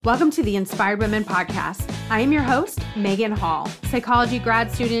Welcome to the Inspired Women Podcast. I am your host, Megan Hall, psychology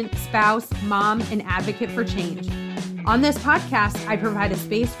grad student, spouse, mom, and advocate for change. On this podcast, I provide a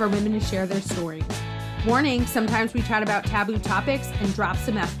space for women to share their stories. Warning, sometimes we chat about taboo topics and drop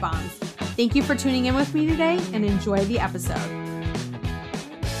some F-bombs. Thank you for tuning in with me today and enjoy the episode.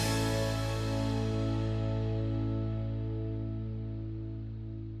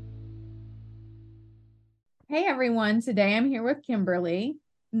 Hey everyone, today I'm here with Kimberly.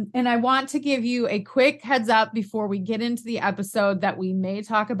 And I want to give you a quick heads up before we get into the episode that we may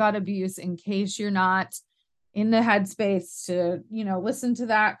talk about abuse in case you're not in the headspace to, listen to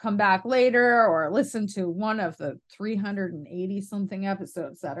that, come back later, or listen to one of the 380 something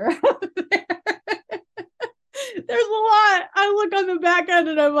episodes that are out there. There's a lot. I look on the back end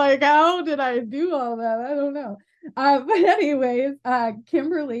and I'm like, how did I do all that? I don't know. But anyways,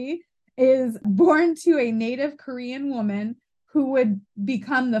 Kimberly is born to a native Korean woman who would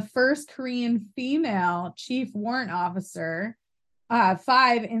become the first Korean female chief warrant officer,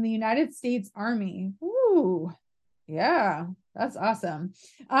 5 in the United States Army. Ooh, yeah, that's awesome.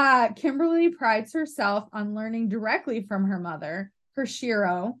 Kimberly prides herself on learning directly from her mother,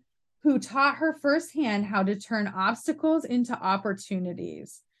 Shiro, who taught her firsthand how to turn obstacles into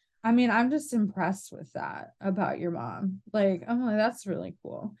opportunities. I mean, I'm just impressed with that about your mom. I'm like, that's really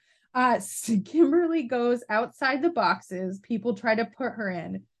cool. So Kimberly goes outside the boxes people try to put her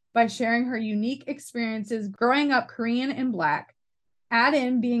in by sharing her unique experiences growing up Korean and Black, add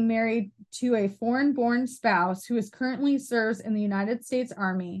in being married to a foreign-born spouse who currently serves in the United States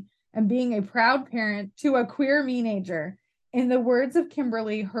Army, and being a proud parent to a queer teenager. In the words of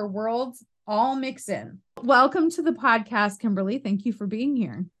Kimberly, her worlds all mix in. Welcome to the podcast, Kimberly. Thank you for being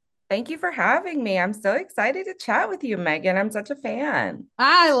here. Thank you for having me. I'm so excited to chat with you, Megan. I'm such a fan.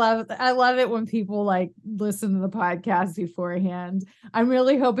 I love it when people listen to the podcast beforehand. I'm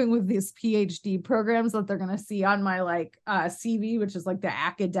really hoping with these PhD programs that they're going to see on my CV, which is the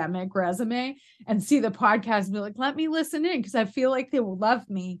academic resume, and see the podcast and be like, let me listen in, because I feel like they will love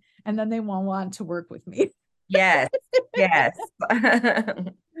me and then they won't want to work with me. Yes, yes.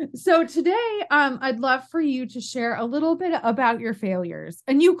 So today, I'd love for you to share a little bit about your failures,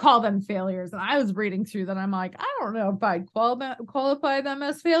 and you call them failures. And I was reading through that. I'm like, I don't know if I'd qualify them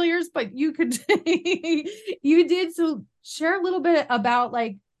as failures, but you could, you did. So share a little bit about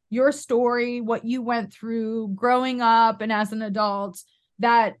your story, what you went through growing up and as an adult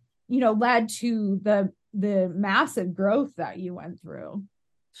that, led to the massive growth that you went through.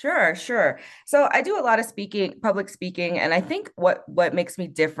 Sure. So I do a lot of speaking, public speaking, and I think what makes me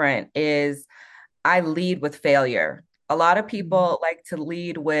different is I lead with failure. A lot of people like to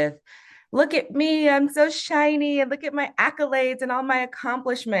lead with, look at me, I'm so shiny, and look at my accolades and all my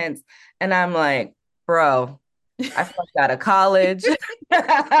accomplishments. And I'm like, bro, I flunked out of college.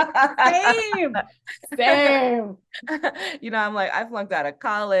 Same. I'm like, I flunked out of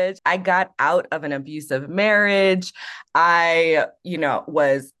college. I got out of an abusive marriage. I,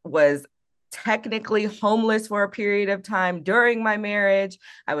 was technically homeless for a period of time during my marriage.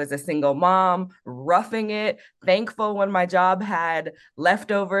 I was a single mom, roughing it, thankful when my job had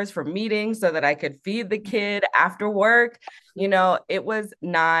leftovers for meetings so that I could feed the kid after work. It was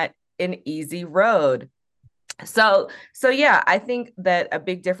not an easy road. So yeah, I think that a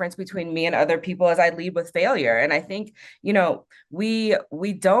big difference between me and other people is I lead with failure. And I think,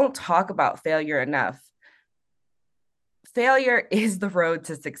 we don't talk about failure enough. Failure is the road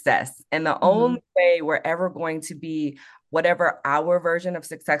to success. And the only way we're ever going to be whatever our version of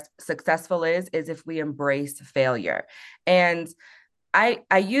successful is if we embrace failure. And I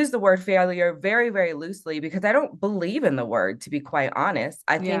use the word failure very, very loosely because I don't believe in the word, to be quite honest.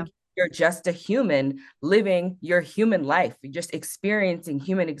 I think you're just a human living your human life. You're just experiencing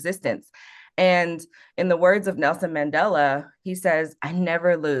human existence. And in the words of Nelson Mandela, he says, I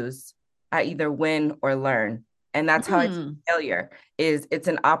never lose. I either win or learn. And that's how I see failure is. It's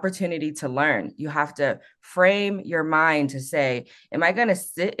an opportunity to learn. You have to frame your mind to say, am I going to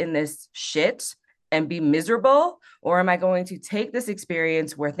sit in this shit and be miserable? Or am I going to take this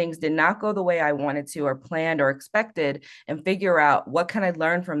experience where things did not go the way I wanted to or planned or expected and figure out what can I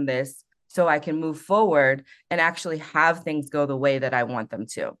learn from this so I can move forward and actually have things go the way that I want them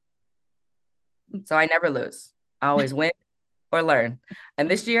to? So I never lose. I always win or learn. And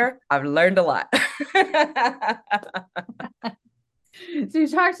this year I've learned a lot. So you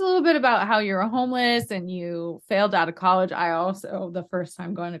talked a little bit about how you're homeless and you failed out of college. I also, the first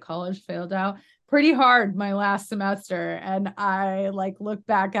time going to college, failed out pretty hard my last semester. And I look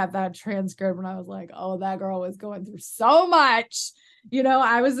back at that transcript and I was like, oh, that girl was going through so much.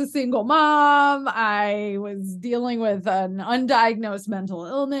 I was a single mom. I was dealing with an undiagnosed mental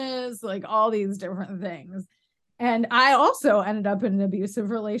illness, like all these different things. And I also ended up in an abusive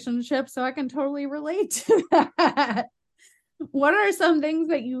relationship, so I can totally relate to that. What are some things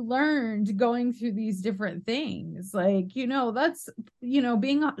that you learned going through these different things? Like, that's,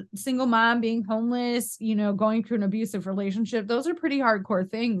 being a single mom, being homeless, going through an abusive relationship. Those are pretty hardcore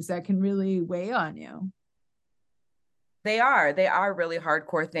things that can really weigh on you. They are really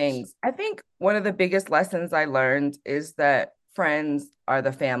hardcore things. I think one of the biggest lessons I learned is that friends are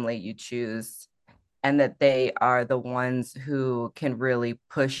the family you choose, and that they are the ones who can really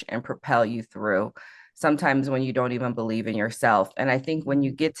push and propel you through sometimes when you don't even believe in yourself. And I think when you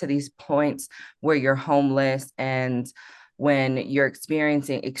get to these points where you're homeless and when you're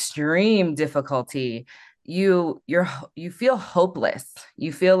experiencing extreme difficulty, you feel hopeless.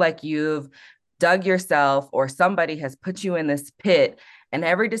 You feel like you've dug yourself, or somebody has put you in this pit, and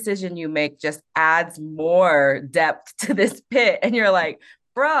every decision you make just adds more depth to this pit, and you're like,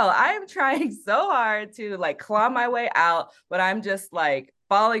 bro, I'm trying so hard to like claw my way out, but I'm just like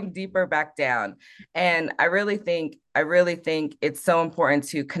falling deeper back down. And I really think it's so important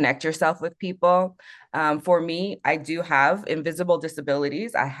to connect yourself with people. For me, I do have invisible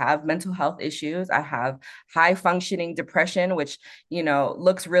disabilities. I have mental health issues. I have high functioning depression, which,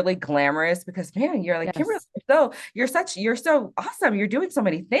 looks really glamorous because, man, you're like, Kimberly, Yes, you're so awesome. You're doing so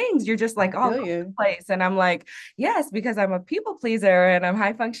many things. You're just I like all feel over the you. place. And I'm like, yes, because I'm a people pleaser and I'm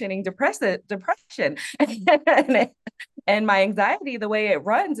high functioning depression. And my anxiety, the way it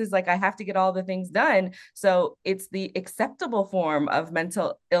runs is like I have to get all the things done. So it's the acceptable form of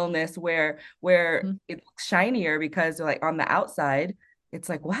mental illness where Mhm. it looks shinier because like on the outside, it's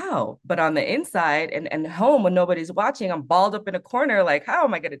like, wow. But on the inside and home when nobody's watching, I'm balled up in a corner, like, how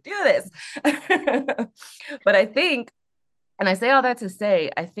am I gonna do this? But I think, and I say all that to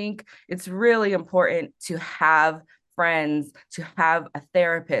say, I think it's really important to have friends, to have a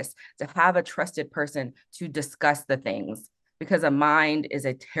therapist, to have a trusted person to discuss the things, because a mind is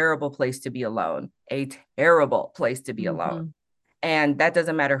a terrible place to be alone, a terrible place to be alone. Mhm. And that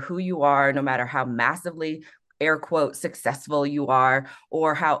doesn't matter who you are, no matter how massively, air quote, successful you are,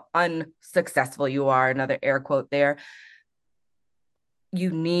 or how unsuccessful you are, another air quote there. You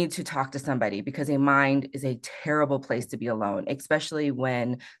need to talk to somebody, because a mind is a terrible place to be alone, especially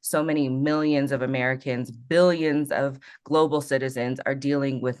when so many millions of Americans, billions of global citizens are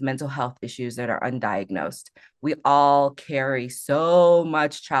dealing with mental health issues that are undiagnosed. We all carry so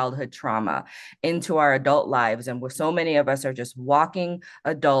much childhood trauma into our adult lives, and where so many of us are just walking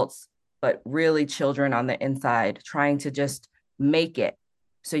adults, but really children on the inside trying to just make it.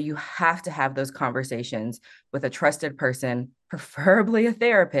 So you have to have those conversations with a trusted person, preferably a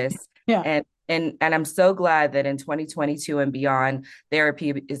therapist. Yeah. And I'm so glad that in 2022 and beyond,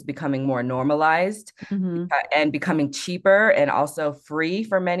 therapy is becoming more normalized, Mhm. and becoming cheaper and also free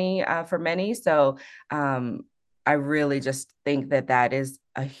for many, So I really just think that that is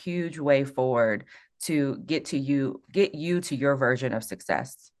a huge way forward to get you to your version of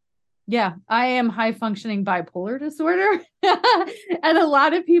success. Yeah, I am high functioning bipolar disorder. And a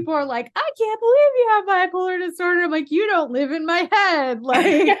lot of people are like, I can't believe you have bipolar disorder. I'm like, you don't live in my head.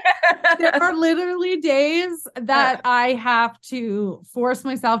 Like, there are literally days that I have to force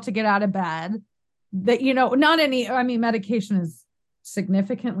myself to get out of bed. That, not any, I mean, medication has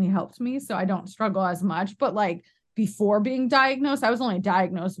significantly helped me, so I don't struggle as much. But like before being diagnosed, I was only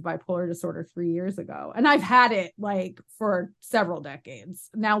diagnosed with bipolar disorder 3 years ago. And I've had it like for several decades.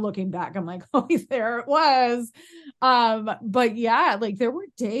 Now looking back, I'm like, oh, there it was. But yeah, like there were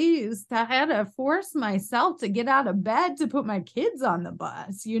days that I had to force myself to get out of bed to put my kids on the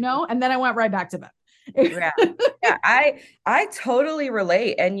bus, and then I went right back to bed. Yeah. Yeah, I totally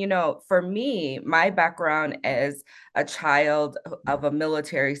relate. And for me, my background as a child of a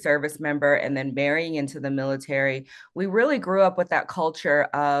military service member and then marrying into the military, we really grew up with that culture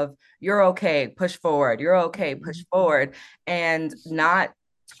of you're okay, push forward, you're okay, push forward, and not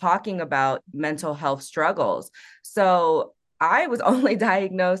talking about mental health struggles. So I was only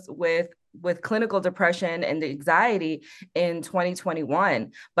diagnosed with clinical depression and anxiety in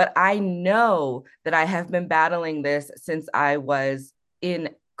 2021. But I know that I have been battling this since I was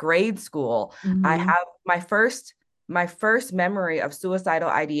in grade school. I Mm-hmm. have my first memory of suicidal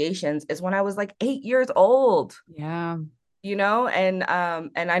ideations is when I was like 8 years old. Yeah. And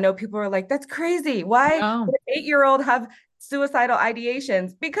I know people are like, that's crazy. Why No. would an 8-year-old have suicidal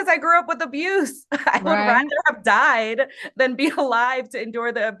ideations? Because I grew up with abuse. I would rather Right. have died than be alive to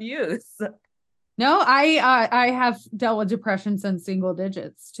endure the abuse. No, I have dealt with depression since single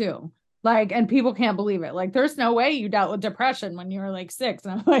digits too. Like, and people can't believe it. Like, there's no way you dealt with depression when you were like 6.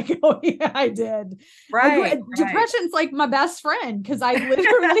 And I'm like, oh yeah, I did. Right, right. Depression's like my best friend because I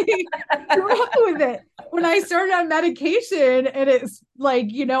literally grew up with it. When I started on medication and it's like,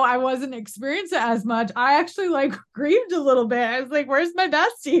 I wasn't experiencing it as much, I actually like grieved a little bit. I was like, where's my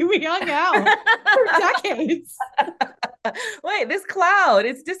bestie? We hung out for decades. Wait, this cloud,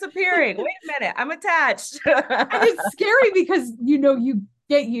 it's disappearing. Wait a minute, I'm attached. And it's scary because you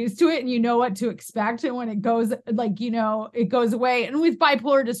get used to it and you know what to expect, and when it goes, like, it goes away. And with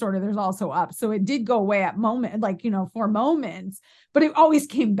bipolar disorder there's also up, so it did go away at moment, like, for moments, but it always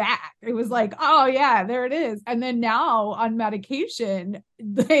came back. It was like, oh yeah, there it is. And then now on medication,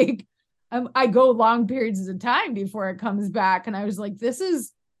 like, I go long periods of time before it comes back, and I was like, this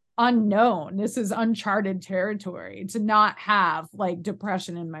is unknown, this is uncharted territory to not have like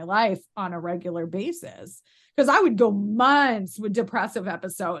depression in my life on a regular basis, because I would go months with depressive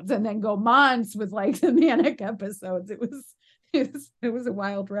episodes and then go months with like the manic episodes. It was a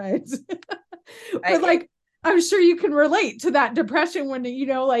wild ride. But like, I'm sure you can relate to that depression when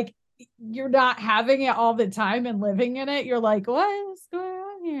like you're not having it all the time and living in it. You're like, what's going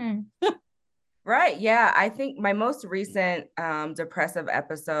on here? Right. Yeah. I think my most recent depressive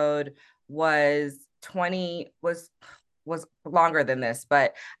episode was 20 was longer than this,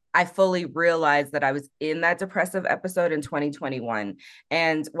 but I fully realized that I was in that depressive episode in 2021.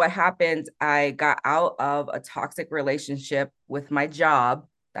 And what happened, I got out of a toxic relationship with my job.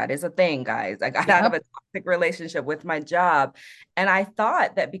 That is a thing, guys. I got out of a toxic relationship with my job. And I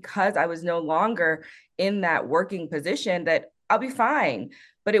thought that because I was no longer in that working position, that I'll be fine.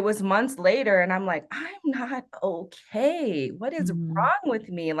 But it was months later, and I'm like, I'm not okay. What is wrong with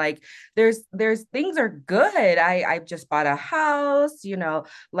me? Like, there's things are good. I just bought a house,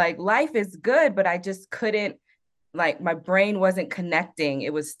 like life is good, but I just couldn't, like, my brain wasn't connecting.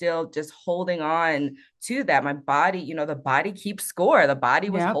 It was still just holding on to that. My body, the body keeps score. The body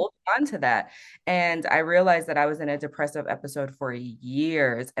was holding on to that. And I realized that I was in a depressive episode for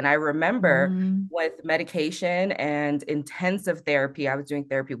years. And I remember with medication and intensive therapy, I was doing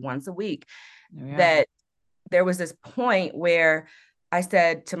therapy once a week, that there was this point where I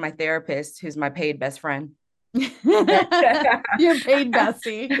said to my therapist, who's my paid best friend, your paid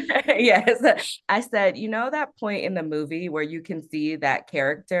bestie. Yes. I said, that point in the movie where you can see that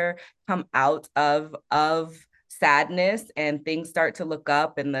character come out of sadness and things start to look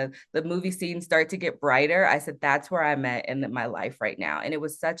up and the movie scenes start to get brighter. I said, that's where I'm at in my life right now. And it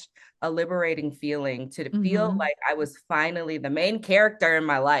was such a liberating feeling to feel like I was finally the main character in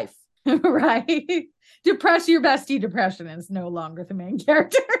my life. Right. Your bestie depression is no longer the main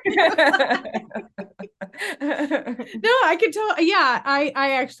character. No, I could tell. Yeah, I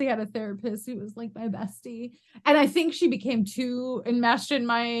actually had a therapist who was like my bestie, and I think she became too enmeshed in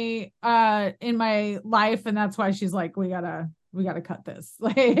my life, and that's why she's like, we gotta cut this,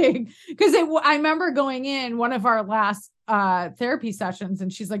 like, because I remember going in one of our last therapy sessions,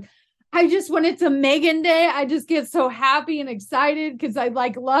 and she's like, when it's a Megan day, I just get so happy and excited because I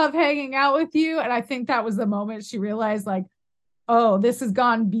like love hanging out with you. And I think that was the moment she realized, like, oh, this has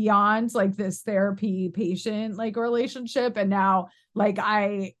gone beyond like this therapy patient like relationship. And now like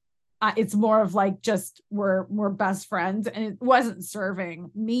it's more of like just we're best friends, and it wasn't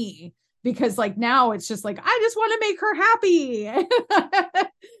serving me because like now it's just like, I just want to make her happy.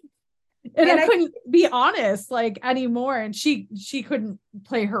 And I couldn't be honest like anymore, and she couldn't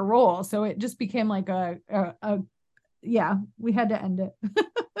play her role, so it just became like a yeah, we had to end it.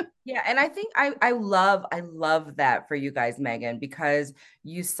 Yeah, and I think I love that for you guys, Megan, because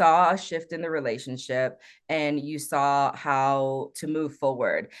you saw a shift in the relationship and you saw how to move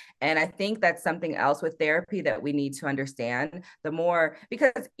forward. And I think that's something else with therapy that we need to understand the more,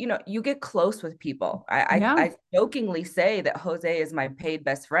 because you get close with people. I jokingly say that Jose is my paid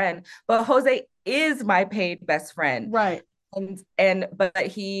best friend, but Jose is my paid best friend. Right.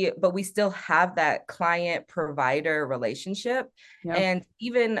 But we still have that client provider relationship. And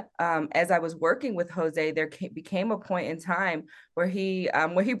even as I was working with Jose, there became a point in time where he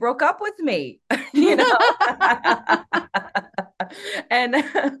broke up with me, and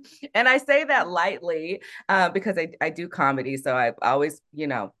I say that lightly because I do comedy, so I always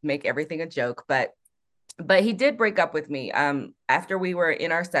make everything a joke, but he did break up with me. After we were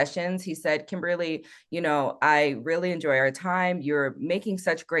in our sessions, he said, Kimberly, I really enjoy our time. You're making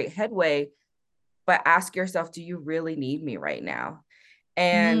such great headway, but ask yourself, do you really need me right now?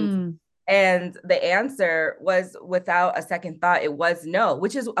 And the answer was, without a second thought, it was no,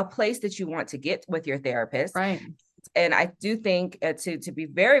 which is a place that you want to get with your therapist. Right. And I do think to be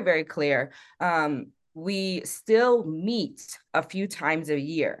very, very clear, we still meet a few times a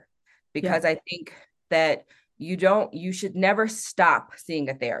year. Yeah. because I think that you should never stop seeing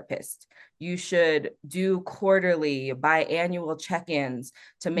a therapist. You should do quarterly, biannual check-ins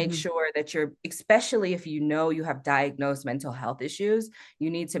to make Mhm. sure that especially if you know you have diagnosed mental health issues,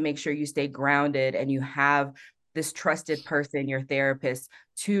 you need to make sure you stay grounded and you have this trusted person, your therapist,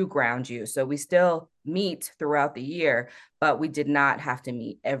 to ground you. So we still meet throughout the year, but we did not have to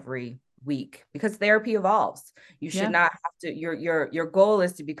meet every week because therapy evolves. You should Yeah. not have to, your goal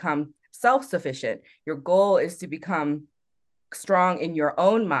is to become self-sufficient. Your goal is to become strong in your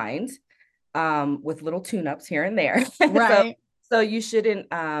own mind, with little tune-ups here and there. so Right. so you shouldn't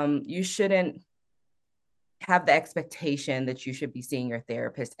have the expectation that you should be seeing your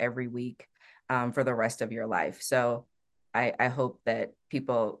therapist every week, for the rest of your life. So I hope that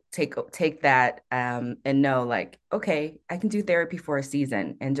people take that, and know, like, okay, I can do therapy for a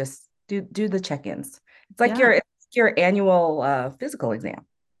season and just do the check-ins. Yeah. It's your annual physical exam.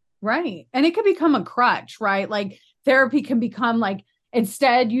 Right. And it could become a crutch, right? Like therapy can become like,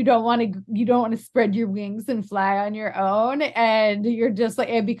 instead you don't want to spread your wings and fly on your own, and you're just like,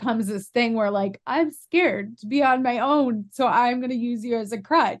 it becomes this thing where like, I'm scared to be on my own, so I'm going to use you as a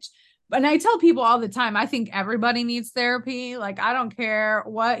crutch. And I tell people all the time, I think everybody needs therapy. Like, I don't care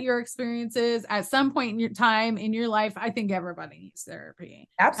what your experience is. At some point in your time in your life, I think everybody needs therapy.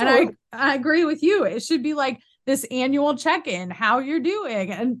 And Absolutely. I agree with you. It should be like this annual check-in, how you're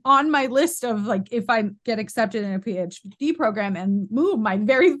doing. And on my list of like, if I get accepted in a PhD program and move, my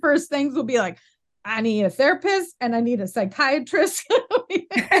very first things will be like, I need a therapist and I need a psychiatrist. Those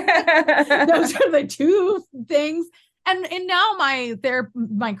are the two things. And now my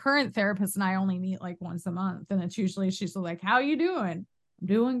current therapist and I only meet like once a month. And it's usually, she's like, how you doing? I'm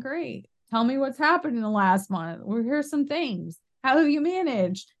doing great. Tell me what's happened in the last month. Well, here's some things. How have you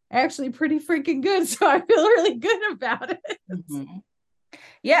managed? Actually pretty freaking good. So I feel really good about it. Mhm.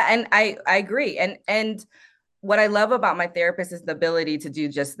 Yeah, and I agree. And what I love about my therapist is the ability to do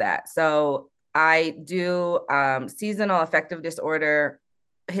just that. So I do, seasonal affective disorder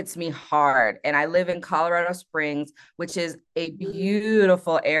hits me hard, and I live in Colorado Springs, which is a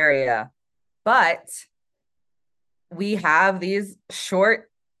beautiful area, but we have these short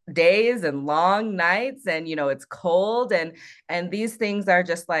days and long nights, and it's cold, and these things are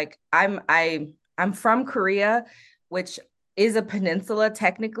just like, I'm from Korea, which is a peninsula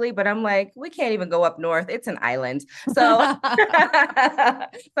technically, but I'm like, we can't even go up north, it's an island. So so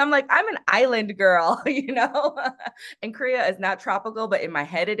I'm like, I'm an island girl, and Korea is not tropical, but in my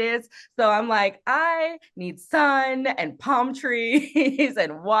head it is. So I'm like, I need sun and palm trees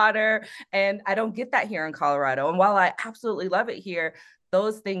and water, and I don't get that here in Colorado. And while I absolutely love it here,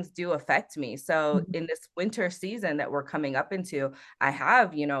 those things do affect me. So in this winter season that we're coming up into, I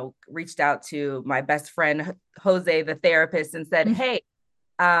have, reached out to my best friend, Jose, the therapist, and said, hey,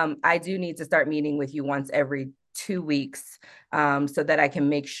 I do need to start meeting with you once every 2 weeks, so that I can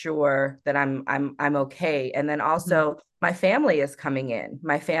make sure that I'm okay. And then also my family is coming in.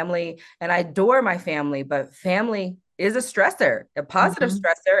 My family, and I adore my family, but family is a stressor, a positive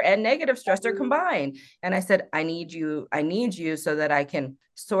stressor and negative stressor combined. And I said, I need you so that I can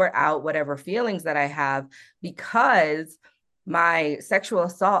sort out whatever feelings that I have, because my sexual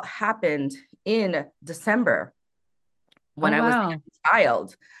assault happened in December Oh, when I was wow. a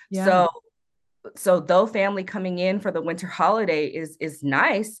child. Yeah. So though family coming in for the winter holiday is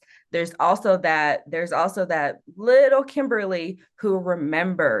nice, there's also that little Kimberly who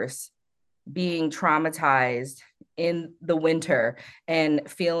remembers being traumatized in the winter and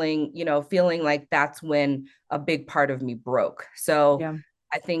feeling like that's when a big part of me broke. So Yeah.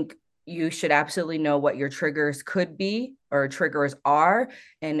 I think you should absolutely know what your triggers could be or triggers are,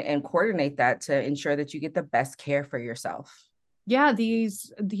 and coordinate that to ensure that you get the best care for yourself. Yeah,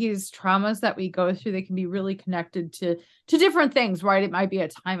 these traumas that we go through, they can be really connected to different things, right? It might be a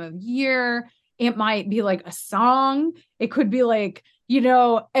time of year, it might be like a song, it could be like,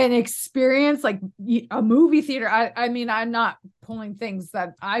 an experience like a movie theater. I mean, I'm not pulling things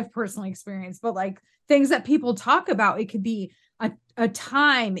that I've personally experienced, but like things that people talk about. It could be a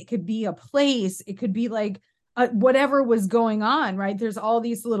time, it could be a place, it could be like whatever was going on, right? There's all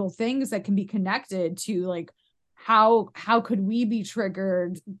these little things that can be connected to like, how could we be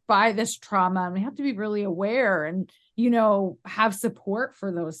triggered by this trauma, and we have to be really aware and have support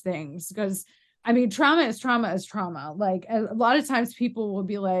for those things, because I mean, trauma is trauma is trauma. Like a lot of times people will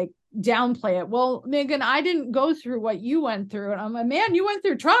be like, downplay it. Well, Megan, I didn't go through what you went through. And I'm like, man, you went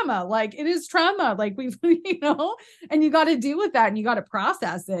through trauma. Like it is trauma. Like we've, and you got to deal with that and you got to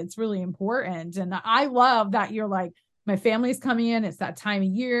process it. It's really important. And I love that you're like, my family's coming in. It's that time of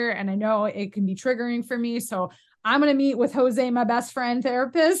year. And I know it can be triggering for me. So I'm going to meet with Jose, my best friend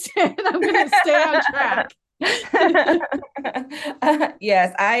therapist, and I'm going to stay on track.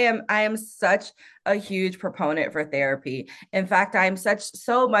 Yes, I am such a huge proponent for therapy. In fact, I'm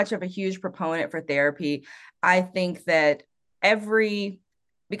so much of a huge proponent for therapy. I think that every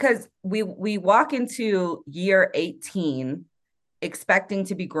because we walk into year 18 expecting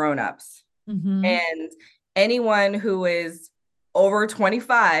to be grown-ups. Mm-hmm. And anyone who is over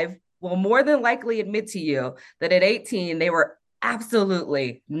 25 will more than likely admit to you that at 18 they were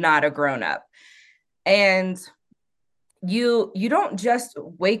absolutely not a grown-up. And you don't just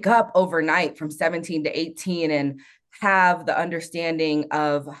wake up overnight from 17 to 18 and have the understanding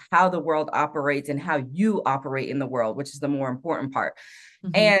of how the world operates and how you operate in the world, which is the more important part.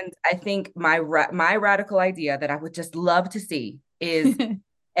 Mm-hmm. And I think my radical idea that I would just love to see is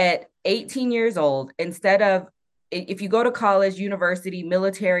at 18 years old, instead of, if you go to college, university,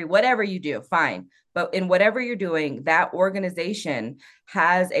 military, whatever you do, fine. But in whatever you're doing, that organization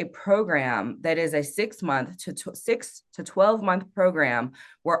has a program that is a 6 month to 6 to 12 month program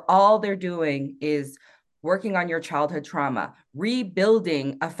where all they're doing is working on your childhood trauma,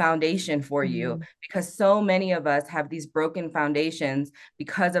 rebuilding a foundation for you, because so many of us have these broken foundations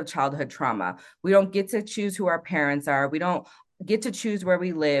because of childhood trauma. We don't get to choose who our parents are. We don't get to choose where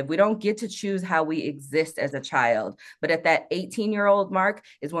we live. We don't get to choose how we exist as a child. But at that 18-year-old mark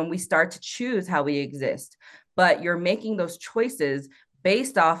is when we start to choose how we exist. But you're making those choices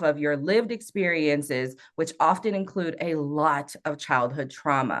based off of your lived experiences, which often include a lot of childhood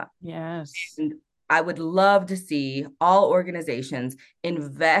trauma. Yes. And I would love to see all organizations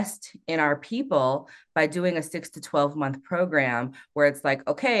invest in our people by doing a 6 to 12 month program where it's like,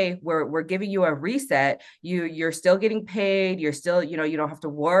 okay, we're giving you a reset. You're still getting paid. You're still, you don't have to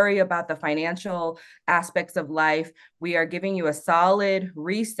worry about the financial aspects of life. We are giving you a solid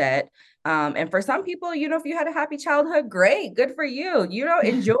reset. And for some people, if you had a happy childhood, great, good for you.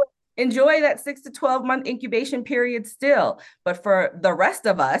 Enjoy that 6 to 12 month incubation period still. But for the rest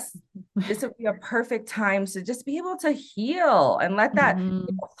of us, this would be a perfect time to just be able to heal and let that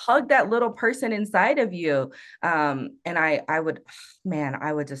hug that little person inside of you. And I would, man,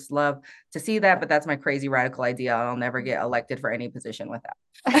 I would just love to see that, but that's my crazy radical idea. I'll never get elected for any position with that.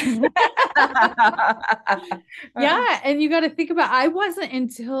 Yeah, and you got to think about, I wasn't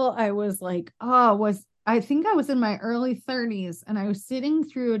until I was like, I think I was in my early 30s and I was sitting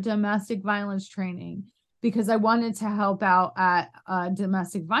through a domestic violence training because I wanted to help out at a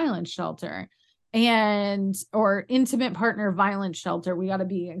domestic violence shelter or intimate partner violence shelter. We got to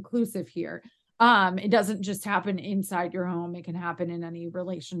be inclusive here. It doesn't just happen inside your home. It can happen in any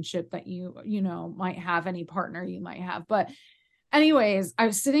relationship that you might have, any partner you might have. But anyways, I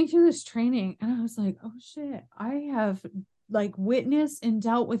was sitting through this training and I was like, oh shit, I have like witnessed and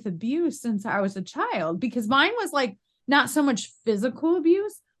dealt with abuse since I was a child, because mine was like not so much physical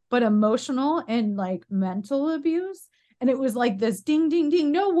abuse, but emotional and like mental abuse. And it was like this ding, ding,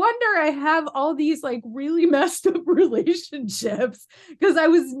 ding. No wonder I have all these like really messed up relationships, because I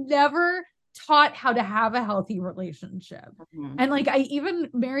was never taught how to have a healthy relationship. Mhm. And like I even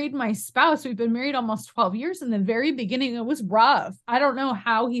married my spouse. We've been married almost 12 years. In the very beginning, it was rough. I don't know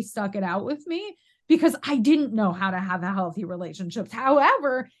how he stuck it out with me, because I didn't know how to have a healthy relationships.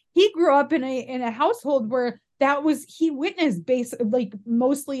 However, he grew up in a household where he witnessed like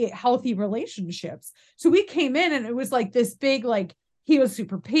mostly healthy relationships. So we came in and it was like this big, like he was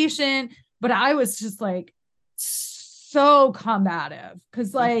super patient, but I was just like so combative,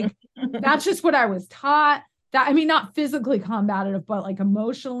 because like that's just what I was taught. That, I mean, not physically combative, but like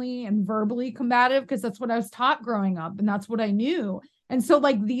emotionally and verbally combative, because that's what I was taught growing up and that's what I knew. And so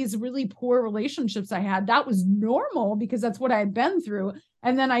like these really poor relationships I had, that was normal because that's what I had been through.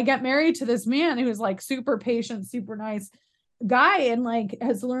 And then I get married to this man who was like super patient, super nice guy, and like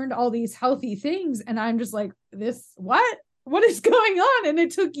has learned all these healthy things. And I'm just like, what is going on? And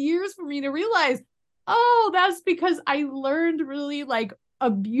it took years for me to realize, oh, that's because I learned really like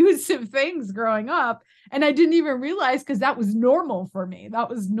abusive things growing up. And I didn't even realize, because that was normal for me. That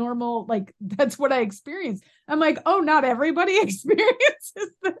was normal. Like, that's what I experienced. I'm like, oh, not everybody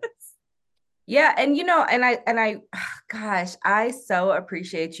experiences this. Yeah, and I gosh, I so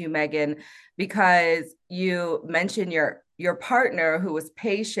appreciate you, Megan, because you mentioned your partner who was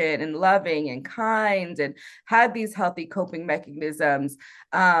patient and loving and kind and had these healthy coping mechanisms.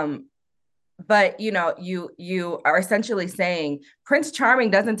 But you are essentially saying Prince Charming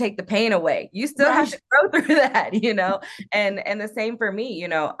doesn't take the pain away. You still have to grow through that. And the same for me.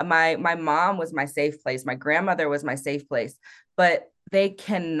 My mom was my safe place. My grandmother was my safe place, but they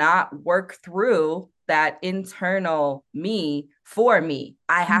cannot work through that internal me for me.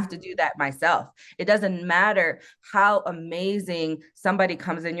 I have to do that myself. It doesn't matter how amazing somebody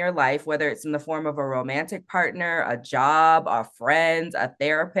comes in your life, whether it's in the form of a romantic partner, a job, a friend, a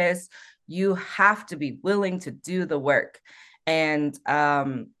therapist. You have to be willing to do the work. And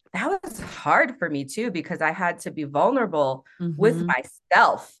that was hard for me too, because I had to be vulnerable with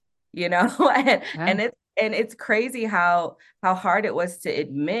myself, and, Yeah. and it's crazy how hard it was to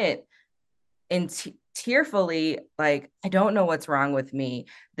admit and tearfully, like, I don't know what's wrong with me.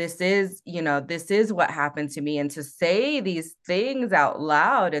 This is what happened to me. And to say these things out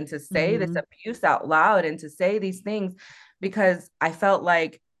loud, and to say this abuse out loud, and to say these things, because I felt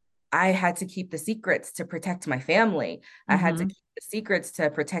like I had to keep the secrets to protect my family. I had to keep the secrets to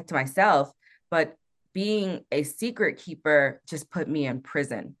protect myself. But being a secret keeper just put me in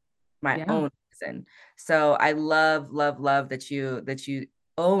prison, my Yeah. own prison. So I love, love, love that you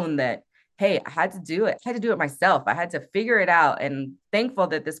own that. Hey, I had to do it. I had to do it myself. I had to figure it out, and thankful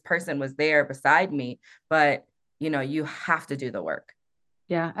that this person was there beside me. But you have to do the work.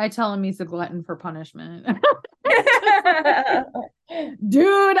 Yeah. I tell him he's a glutton for punishment.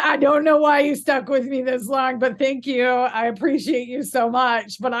 Dude, I don't know why you stuck with me this long, but thank you. I appreciate you so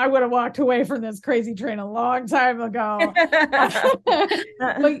much. But I would have walked away from this crazy train a long time ago.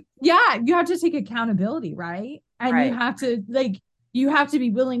 But yeah, you have to take accountability, right? And Right. you have to be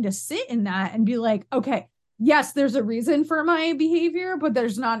willing to sit in that and be like, okay, yes, there's a reason for my behavior, but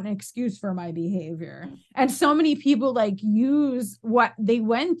there's not an excuse for my behavior. And so many people use what they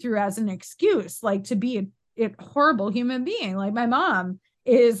went through as an excuse, like to be a horrible human being. Like my mom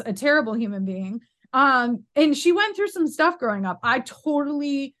is a terrible human being. And she went through some stuff growing up. I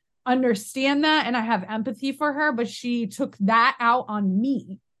totally understand that, and I have empathy for her, but she took that out on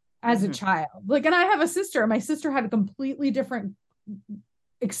me as a child. And I have a sister. My sister had a completely different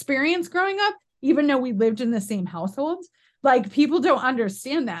experience growing up, even though we lived in the same household. People don't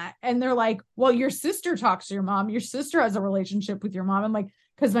understand that. And they're like, well, your sister talks to your mom. Your sister has a relationship with your mom. I'm like,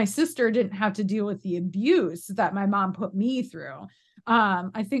 because my sister didn't have to deal with the abuse that my mom put me through.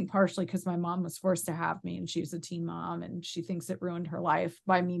 I think partially because my mom was forced to have me, and she was a teen mom, and she thinks it ruined her life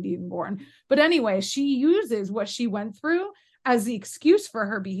by me being born. But anyway, she uses what she went through as the excuse for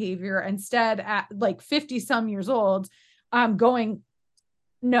her behavior, instead at 50 some years old, going,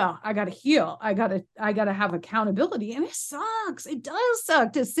 no, I gotta heal. I gotta have accountability. And it sucks. It does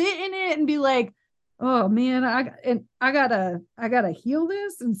suck to sit in it and be like, oh man, I gotta heal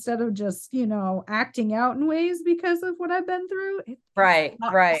this, instead of just, acting out in ways because of what I've been through. It Right,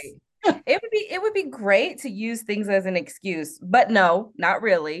 right. sucks. It would be great to use things as an excuse, but no, not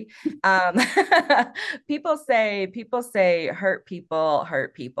really. Um, people say hurt people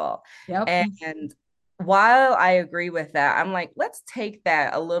hurt people. Yep. And while I agree with that, I'm like, let's take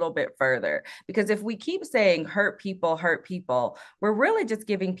that a little bit further, because if we keep saying hurt people, we're really just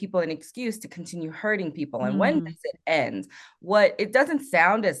giving people an excuse to continue hurting people. And when does it end? What it doesn't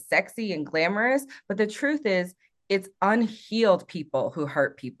sound as sexy and glamorous, but the truth is, it's unhealed people who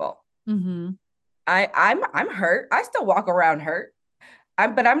hurt people. I'm hurt. I still walk around hurt.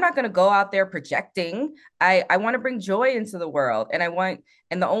 But I'm not going to go out there projecting. I want to bring joy into the world, and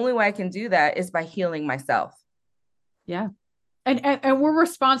the only way I can do that is by healing myself. Yeah. And we're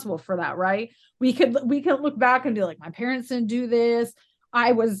responsible for that, right? We could look back and be like, my parents didn't do this.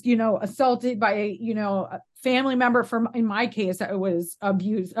 I was, assaulted by a family member. In my case, I was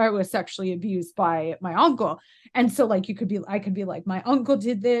sexually abused by my uncle. And so I could be like, my uncle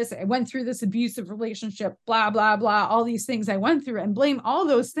did this. I went through this abusive relationship, blah, blah, blah, all these things I went through, and blame all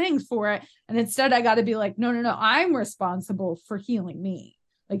those things for it. And instead I got to be like, no, no, no, I'm responsible for healing me.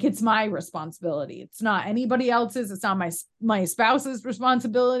 It's my responsibility. It's not anybody else's. It's not my spouse's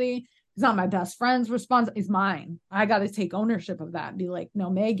responsibility. It's not my best friend's responsibility. It's mine. I got to take ownership of that and be like, no,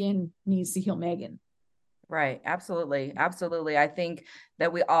 Megan needs to heal Megan. Right. Absolutely. Absolutely. I think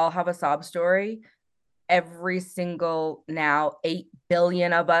that we all have a sob story. Every single now 8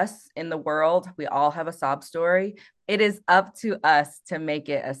 billion of us in the world, we all have a sob story. It is up to us to make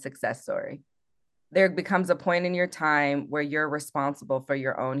it a success story. There becomes a point in your time where you're responsible for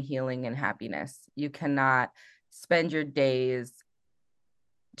your own healing and happiness. You cannot spend your days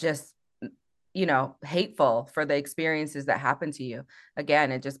just, hateful for the experiences that happen to you.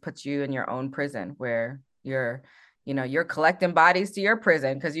 Again, it just puts you in your own prison, where you're collecting bodies to your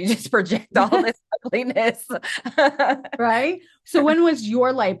prison because you just project all this ugliness. Right. So when was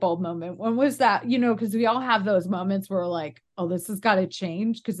your light bulb moment? When was that? Because we all have those moments where we're like, oh, this has got to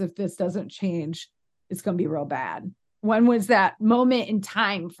change, because if this doesn't change, it's going to be real bad. When was that moment in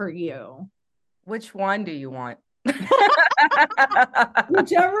time for you? Which one do you want?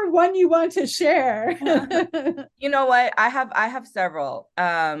 Whichever one you want to share. You know what? I have several.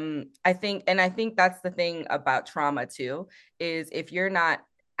 I think that's the thing about trauma too, is if you're not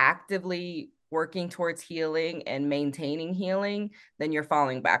actively working towards healing and maintaining healing, then you're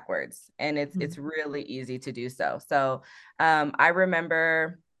falling backwards. And it's really easy to do so. So I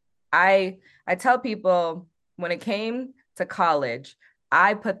remember I tell people when it came to college,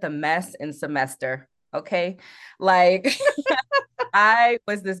 I put the mess in semester. Okay. Like I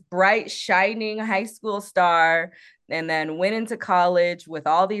was this bright, shining high school star, and then went into college with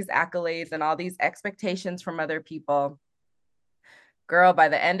all these accolades and all these expectations from other people. Girl, by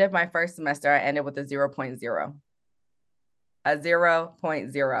the end of my first semester, I ended with a 0.0, a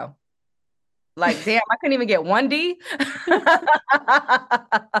 0.0. Like, damn, I couldn't even get 1D.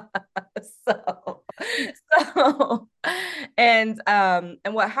 so, so, and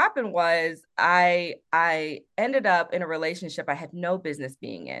what happened was I ended up in a relationship I had no business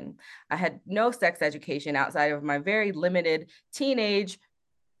being in. I had no sex education outside of my very limited teenage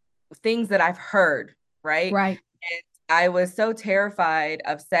things that I've heard, right? Right. And I was so terrified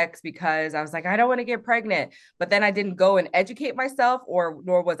of sex because I was like, I don't want to get pregnant. But then I didn't go and educate myself, or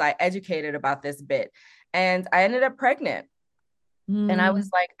nor was I educated about this bit. And I ended up pregnant. And I was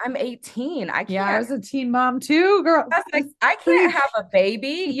like, I'm 18. I Yeah, I can't. was a teen mom too, girl. I was like, I can't have a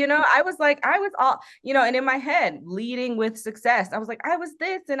baby. I was like, I was all, and in my head, leading with success. I was like, I was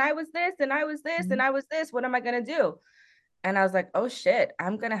this and I was this and I was this and I was this. What am I going to do? And I was like, oh shit,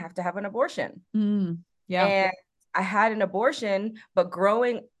 I'm going to have an abortion. Yeah. And I had an abortion, but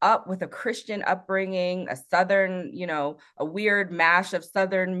growing up with a Christian upbringing, a Southern, a weird mash of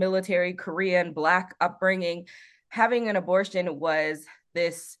Southern military, Korean, Black upbringing, having an abortion was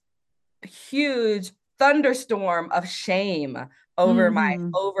this huge thunderstorm of shame over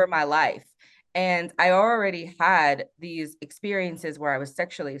my life. And I already had these experiences where I was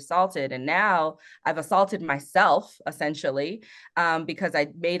sexually assaulted, and now I've assaulted myself essentially, because I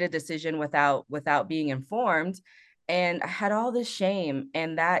made a decision without being informed, and I had all this shame,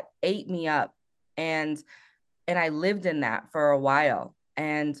 and that ate me up, and I lived in that for a while.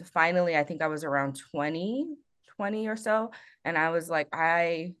 And finally, I think I was around 20 or so, and I was like,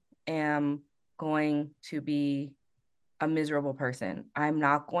 I am going to be a miserable person. I'm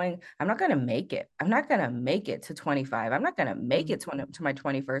not going to make it. I'm not going to make it to 25. I'm not going to make it to my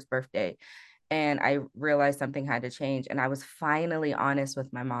 21st birthday. And I realized something had to change. And I was finally honest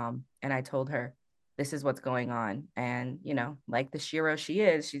with my mom. And I told her, this is what's going on. And, like the Shiro she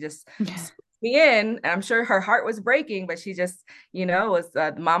is, she just me in. And I'm sure her heart was breaking, but she just, was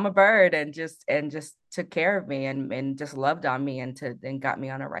mama bird, and just took care of me, and just loved on me, and got me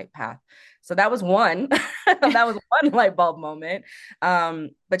on a right path. So that was one. That was one light bulb moment.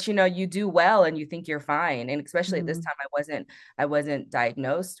 But you do well and you think you're fine. And especially at this time, I wasn't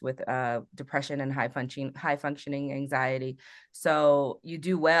diagnosed with depression and high functioning anxiety. So you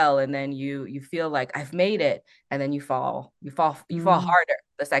do well, and then you feel like I've made it, and then you fall harder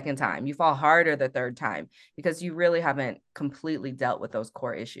the second time. You fall harder the third time, because you really haven't completely dealt with those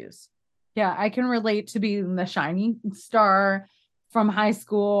core issues. Yeah, I can relate to being the shining star from high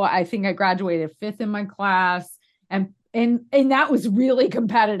school. I think I graduated 5th in my class, and that was really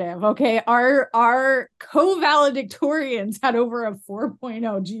competitive. Okay. Our co-valedictorians had over a 4.0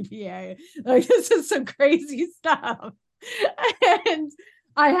 GPA. Like, this is some crazy stuff. And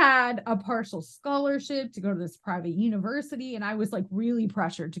I had a partial scholarship to go to this private university, and I was like really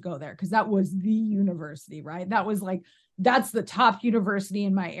pressured to go there because that was the university, right? That's the top university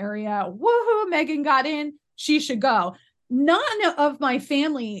in my area. Woohoo, Megan got in. She should go. None of my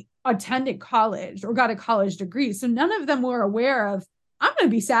family attended college or got a college degree. So none of them were aware of, I'm going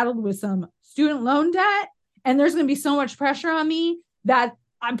to be saddled with some student loan debt, and there's going to be so much pressure on me that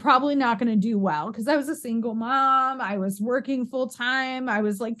I'm probably not going to do well, because I was a single mom. I was working full time. I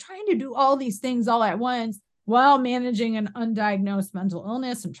was like trying to do all these things all at once while managing an undiagnosed mental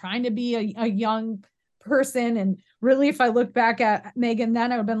illness and trying to be a young person. And really, if I look back at Megan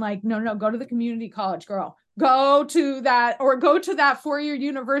then, I would have been like, no, go to the community college, girl. Go to that 4-year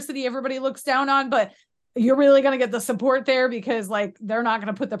university everybody looks down on, but you're really going to get the support there, because like they're not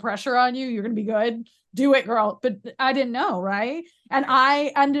going to put the pressure on you. You're going to be good. Do it, girl. But I didn't know, right? And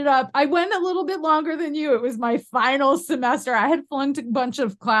I went a little bit longer than you. It was my final semester. I had flunked a bunch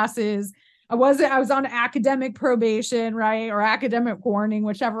of classes. I was on academic probation, right? Or academic warning,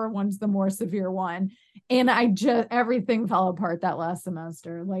 whichever one's the more severe one. And everything fell apart that last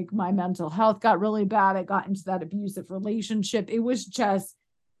semester. Like, my mental health got really bad. I got into that abusive relationship. It was just,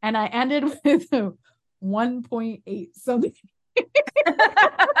 and I ended with a 1.8 something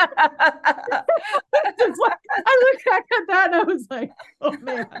Just like, I look back at that and I was like, oh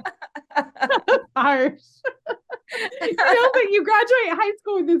man, harsh. But you graduate high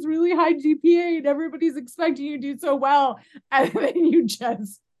school with this really high GPA and everybody's expecting you to do so well. And then you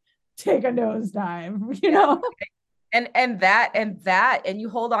just take a nosedive, you know? And you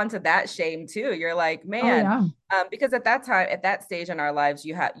hold on to that shame too. You're like, Oh man, yeah. because at that time, at that stage in our lives,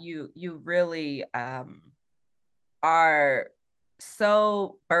 you really are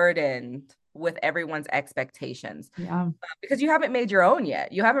so burdened with everyone's expectations Yeah. because you haven't made your own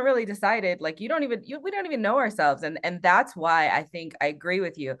yet. You haven't really decided, like we don't even know ourselves. And that's why I think I agree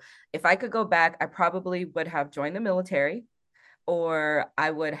with you. If I could go back, I probably would have joined the military, or I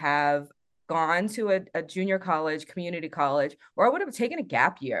would have gone to a junior college, community college, or I would have taken a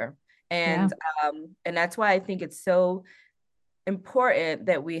gap year. Yeah. And that's why I think it's so important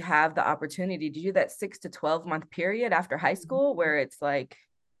that we have the opportunity to do that 6 to 12 month period after high school where it's like,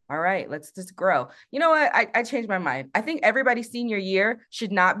 all right, let's just grow. You know what? I changed my mind. I think everybody's senior year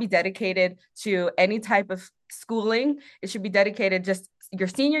should not be dedicated to any type of schooling. It should be dedicated, just your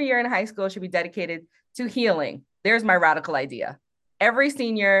senior year in high school should be dedicated to healing. There's my radical idea. Every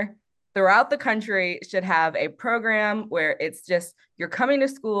senior throughout the country should have a program where it's just you're coming to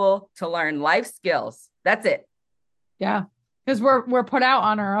school to learn life skills. That's it. Yeah. Because we're put out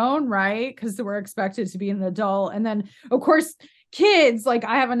on our own, right? Because we're expected to be an adult. And then of course, kids, like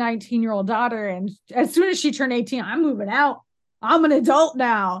I have a 19-year-old daughter, and as soon as she turned 18, I'm moving out. I'm an adult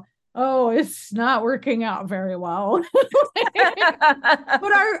now. Oh, it's not working out very well.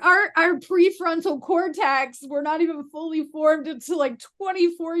 But our prefrontal cortex, we're not even fully formed until like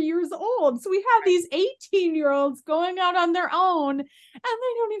 24 years old. So we have these 18-year-olds going out on their own and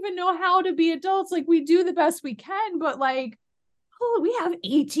they don't even know how to be adults. Like we do the best we can, but like, oh, we have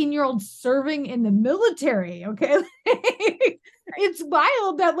 18-year-olds serving in the military. Okay. It's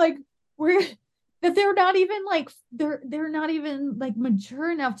wild that like we're that they're not even like they're not even like mature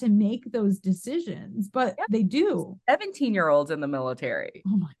enough to make those decisions, but Yep. they do. 17-year-olds in the military.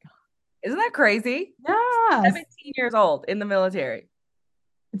 Oh my God. Isn't that crazy? Yes. 17 years old in the military.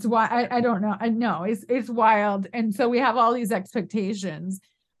 It's why I don't know. I know it's wild. And so we have all these expectations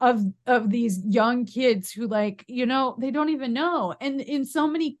of these young kids who like, they don't even know. And in so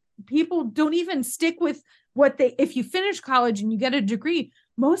many people don't even stick with what they if you finish college and you get a degree,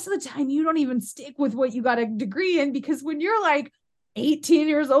 most of the time you don't even stick with what you got a degree in, because when you're like 18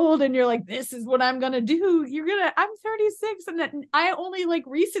 years old and you're like, this is what I'm going to do, I'm 36 and I only like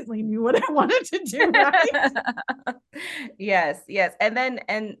recently knew what I wanted to do, right? Yes, yes. And then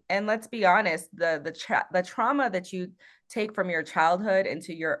and let's be honest, the trauma that you take from your childhood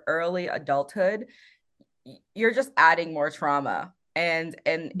into your early adulthood, you're just adding more trauma. And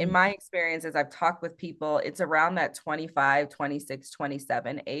in my experience, as I've talked with people, it's around that 25, 26,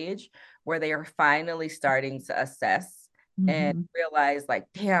 27 age where they are finally starting to assess and Mm-hmm. realize like,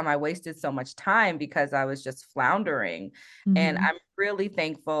 damn, I wasted so much time because I was just floundering. And Mm-hmm. I'm really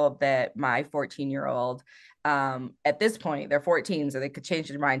thankful that my 14-year-old, at this point, they're 14, so they could change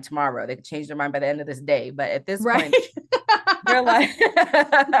their mind tomorrow. They could change their mind by the end of this day. But at this Right. point, they're like,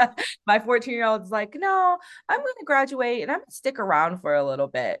 my 14-year-old's like, no, I'm going to graduate and I'm going to stick around for a little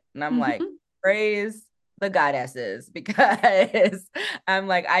bit. And I'm like, Mm-hmm. praise the goddesses, because I'm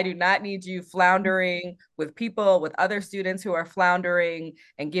like, I do not need you floundering with people, with other students who are floundering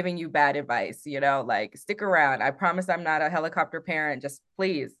and giving you bad advice, like stick around. I promise I'm not a helicopter parent. Just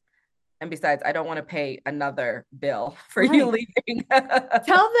please. And besides, I don't want to pay another bill for you Right. leaving.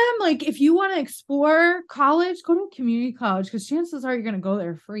 Tell them, like, if you want to explore college, go to a community college, because chances are you're going to go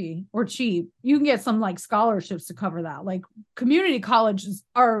there free or cheap. You can get some like scholarships to cover that. Like community colleges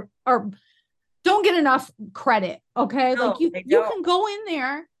are don't get enough credit. Okay. Like No, you they you don't. can go in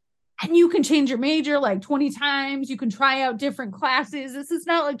there and you can change your major like 20 times. You can try out different classes. This is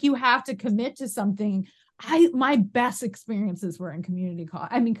not like you have to commit to something. My best experiences were in community college.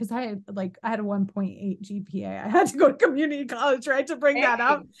 I mean, because I had a 1.8 GPA. I had to go to community college, right? To bring that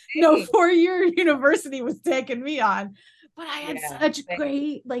up. Same, No same. 4-year university was taking me on. But I had Yeah. such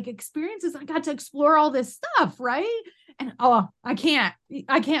great like experiences. I got to explore all this stuff, right? And I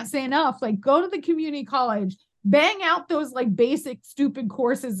can't say enough. Like go to the community college, bang out those like basic stupid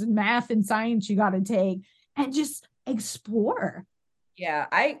courses in math and science you got to take, and just explore. Yeah,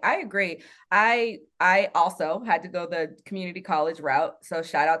 I agree. I also had to go the community college route. So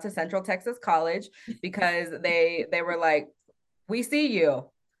shout out to Central Texas College, because they were like, we see you.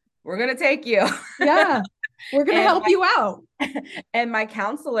 We're gonna take you. Yeah, we're gonna And help you out. and my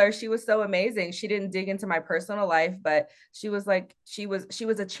counselor, she was so amazing. She didn't dig into my personal life, but she was like, she was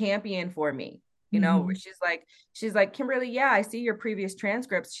a champion for me. Mm-hmm. She's like, Kimberly, yeah, I see your previous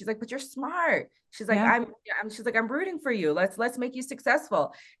transcripts. She's like, but you're smart. She's like, Yeah. she's like, I'm rooting for you. Let's make you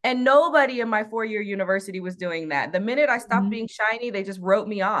successful. And nobody in my 4-year university was doing that. The minute I stopped Mm-hmm. being shiny, they just wrote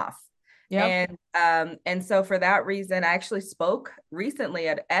me off. Yep. And so for that reason, I actually spoke recently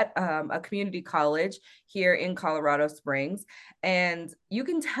at a community college here in Colorado Springs, and you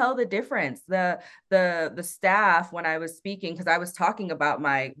can tell the difference. The staff, when I was speaking, because I was talking about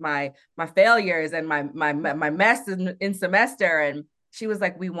my failures and my mess in semester, and she was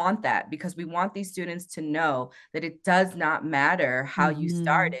like, we want that because we want these students to know that it does not matter how you Mm-hmm.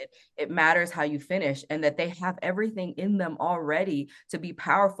 started. It matters how you finish, and that they have everything in them already to be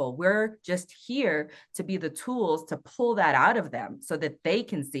powerful. We're just here to be the tools to pull that out of them so that they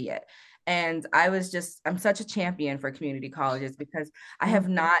can see it. And I'm such a champion for community colleges because I Yeah. have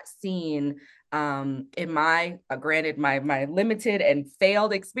not seen in my granted my limited and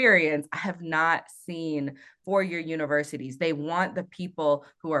failed experience, I have not seen 4-year universities. They want the people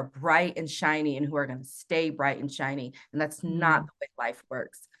who are bright and shiny and who are going to stay bright and shiny, and that's not Mm. the way life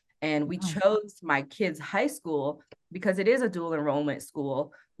works. And we Wow. chose my kids' high school because it is a dual enrollment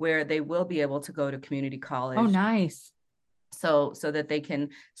school where they will be able to go to community Oh, college, nice. so that they can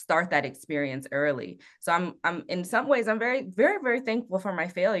start that experience early. So I'm in some ways I'm very thankful for my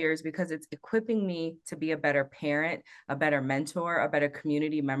failures because it's equipping me to be a better parent, a better mentor, a better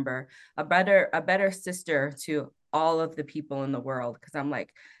community member, a better sister to all of the people in the world, because I'm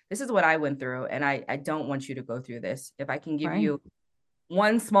like, this is what I went through, and I don't want you to go through this. If I can give Right. you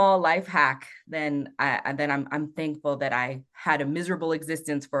one small life hack, then I'm thankful that I had a miserable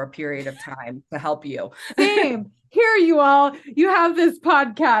existence for a period of time to help you. Same. Here you all. You have this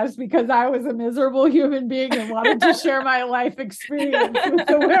podcast because I was a miserable human being and wanted to share my life experience with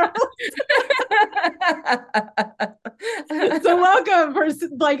the world. So welcome for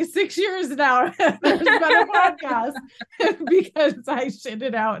like 6 years now. There's been a podcast because I shit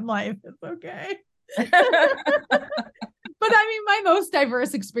it out in life. It's okay. But I mean, my most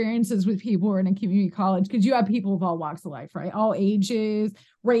diverse experiences with people were in a community college because you have people of all walks of life, right? All ages,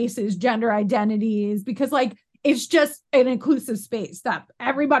 races, gender identities, because like it's just an inclusive space that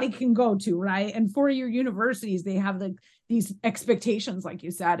everybody can go to, right? And 4-year universities, they have these expectations, like you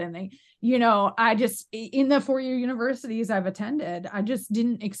said, and they, I just in the 4-year universities I've attended, I just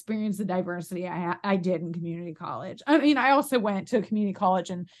didn't experience the diversity I did in community college. I mean, I also went to a community college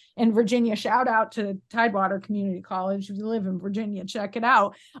in Virginia. Shout out to Tidewater Community College. If you live in Virginia, check it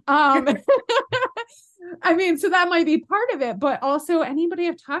out. I mean, so that might be part of it, but also anybody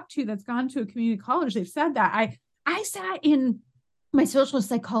I've talked to that's gone to a community college, they've said that. I sat in my social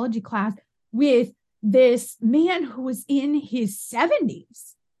psychology class with this man who was in his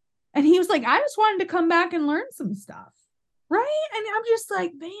 70s. And he was like, I just wanted to come back and learn some stuff. Right. And I'm just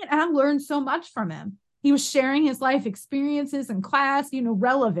like, man, I learned so much from him. He was sharing his life experiences in class,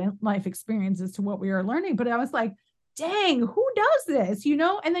 relevant life experiences to what we were learning. But I was like, dang, who does this?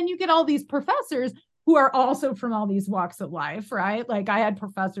 And then you get all these professors who are also from all these walks of life, right? Like I had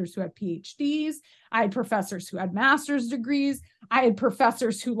professors who had PhDs. I had professors who had master's degrees. I had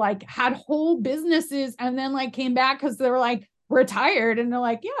professors who like had whole businesses and then like came back because they were like retired and they're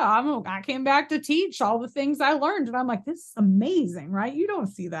like, yeah, I came back to teach all the things I learned. And I'm like, this is amazing, right? You don't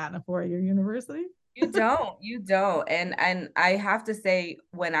see that in a 4-year university. You don't. And I have to say,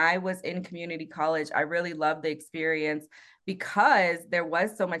 when I was in community college, I really loved the experience because there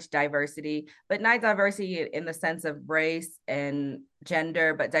was so much diversity, but not diversity in the sense of race and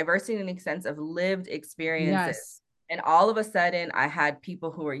gender, but diversity in the sense of lived experiences. Yes. And all of a sudden, I had people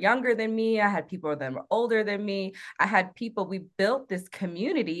who were younger than me. I had people that were older than me. I had people, we built this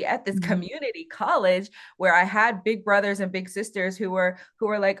community at this Mm-hmm. community college where I had big brothers and big sisters who were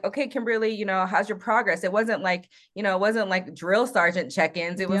like, okay, Kimberly, how's your progress? It wasn't like drill sergeant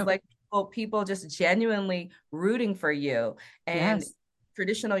check-ins. It was Yep. like people just genuinely rooting for you. And Yes.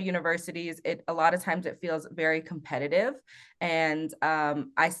 traditional universities, a lot of times it feels very competitive, and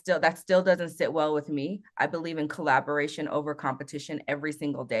that still doesn't sit well with me. I believe in collaboration over competition every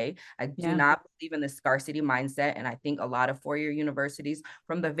single day. I do Yeah. not believe in the scarcity mindset, and I think a lot of 4-year universities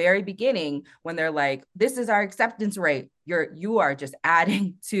from the very beginning, when they're like, this is our acceptance rate, you are just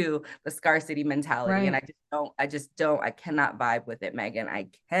adding to the scarcity mentality. And Right. I cannot vibe with it, Megan. I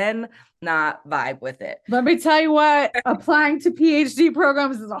cannot vibe with it. Let me tell you what, applying to PhD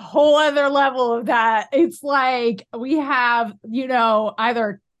programs is a whole other level of that. It's like we have,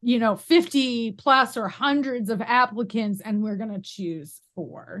 either, 50 plus or hundreds of applicants, and we're going to choose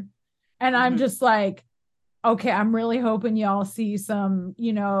 4. And I'm Mhm. just like, okay, I'm really hoping y'all see some,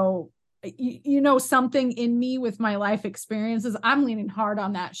 something in me with my life experiences, I'm leaning hard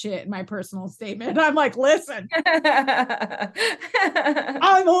on that shit in my personal statement. I'm like, listen, I'm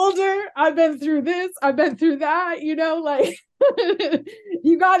older. I've been through this. I've been through that, like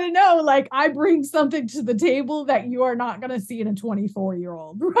you got to know, like I bring something to the table that you are not going to see in a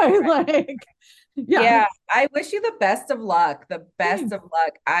 24-year-old, right? Like, yeah, I wish you the best of luck. The best of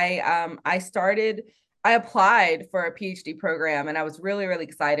luck. I applied for a PhD program and I was really, really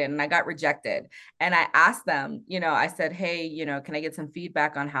excited and I got rejected. And I asked them, I said, hey, can I get some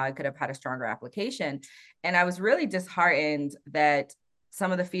feedback on how I could have had a stronger application? And I was really disheartened that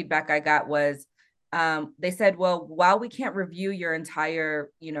some of the feedback I got was, they said, well, while we can't review your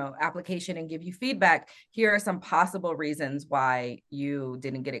entire, application and give you feedback, here are some possible reasons why you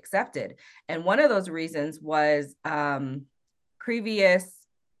didn't get accepted. And one of those reasons was previous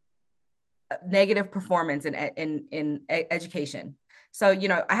negative performance in education. So,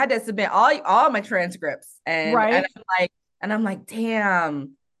 I had to submit all my transcripts and I'm like,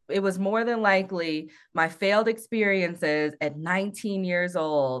 damn, it was more than likely my failed experiences at 19 years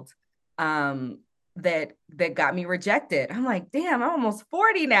old that got me rejected. I'm like, damn, I'm almost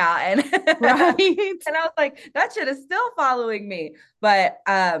 40 now. And right. And I was like, that shit is still following me. But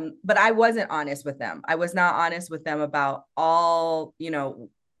I wasn't honest with them. I was not honest with them about all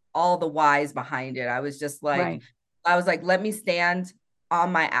the whys behind it. I was just like, let me stand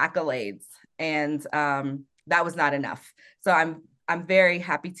on my accolades. And that was not enough. So I'm very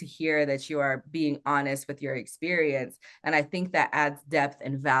happy to hear that you are being honest with your experience. And I think that adds depth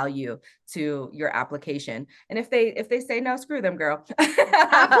and value to your application. And if they say no, screw them, girl.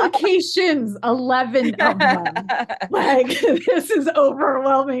 Applications, 11 of them. Like, this is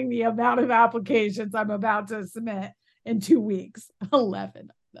overwhelming the amount of applications I'm about to submit in 2 weeks. 11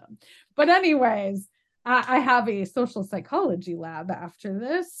 of them. But anyways, I have a social psychology lab after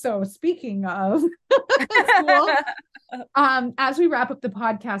this. So speaking of school, as we wrap up the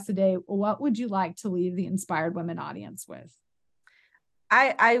podcast today, what would you like to leave the Inspired Women audience with?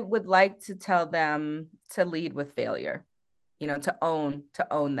 I would like to tell them to lead with failure, to own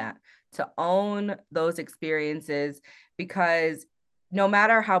that, to own those experiences, because no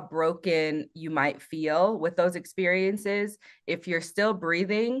matter how broken you might feel with those experiences, if you're still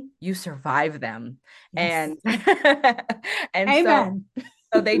breathing, you survive them. Yes. And Amen.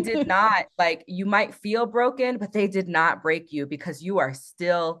 So they did not, like, you might feel broken, but they did not break you because you are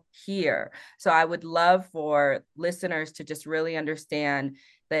still here. So I would love for listeners to just really understand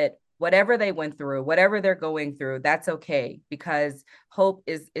that whatever they went through, whatever they're going through, that's okay, because hope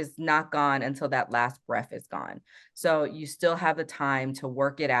is not gone until that last breath is gone. So you still have the time to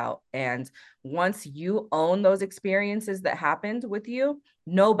work it out. And once you own those experiences that happened with you,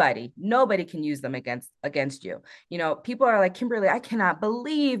 nobody can use them against you. People are like, Kimberly, I cannot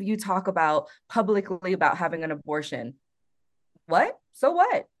believe you talk about publicly about having an abortion. What? So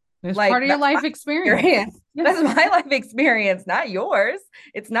what? It's like, part of your life experience. That's my life experience, not yours.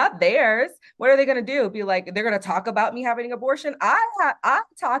 It's not theirs. What are they going to do? Be like, they're going to talk about me having an abortion? I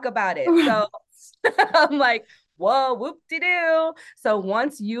talk about it. So I'm like, whoa, whoop-de-doo. So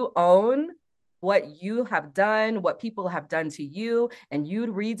once you own what you have done, what people have done to you, and you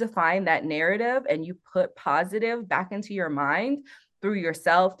redefine that narrative and you put positive back into your mind through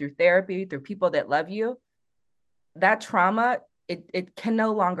yourself, through therapy, through people that love you, that trauma, it can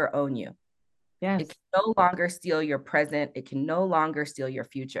no longer own you. Yes. It can no longer steal your present. It can no longer steal your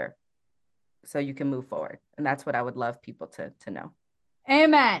future. So you can move forward. And that's what I would love people to know.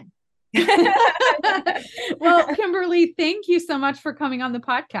 Amen. Well, Kimberly, thank you so much for coming on the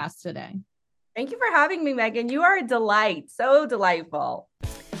podcast today. Thank you for having me, Megan. You are a delight. So delightful.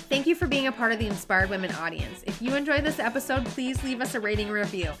 Thank you for being a part of the Inspired Women audience. If you enjoyed this episode, please leave us a rating and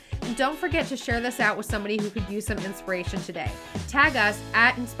review. And don't forget to share this out with somebody who could use some inspiration today. Tag us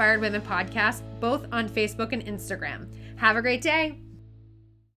at Inspired Women Podcast, both on Facebook and Instagram. Have a great day.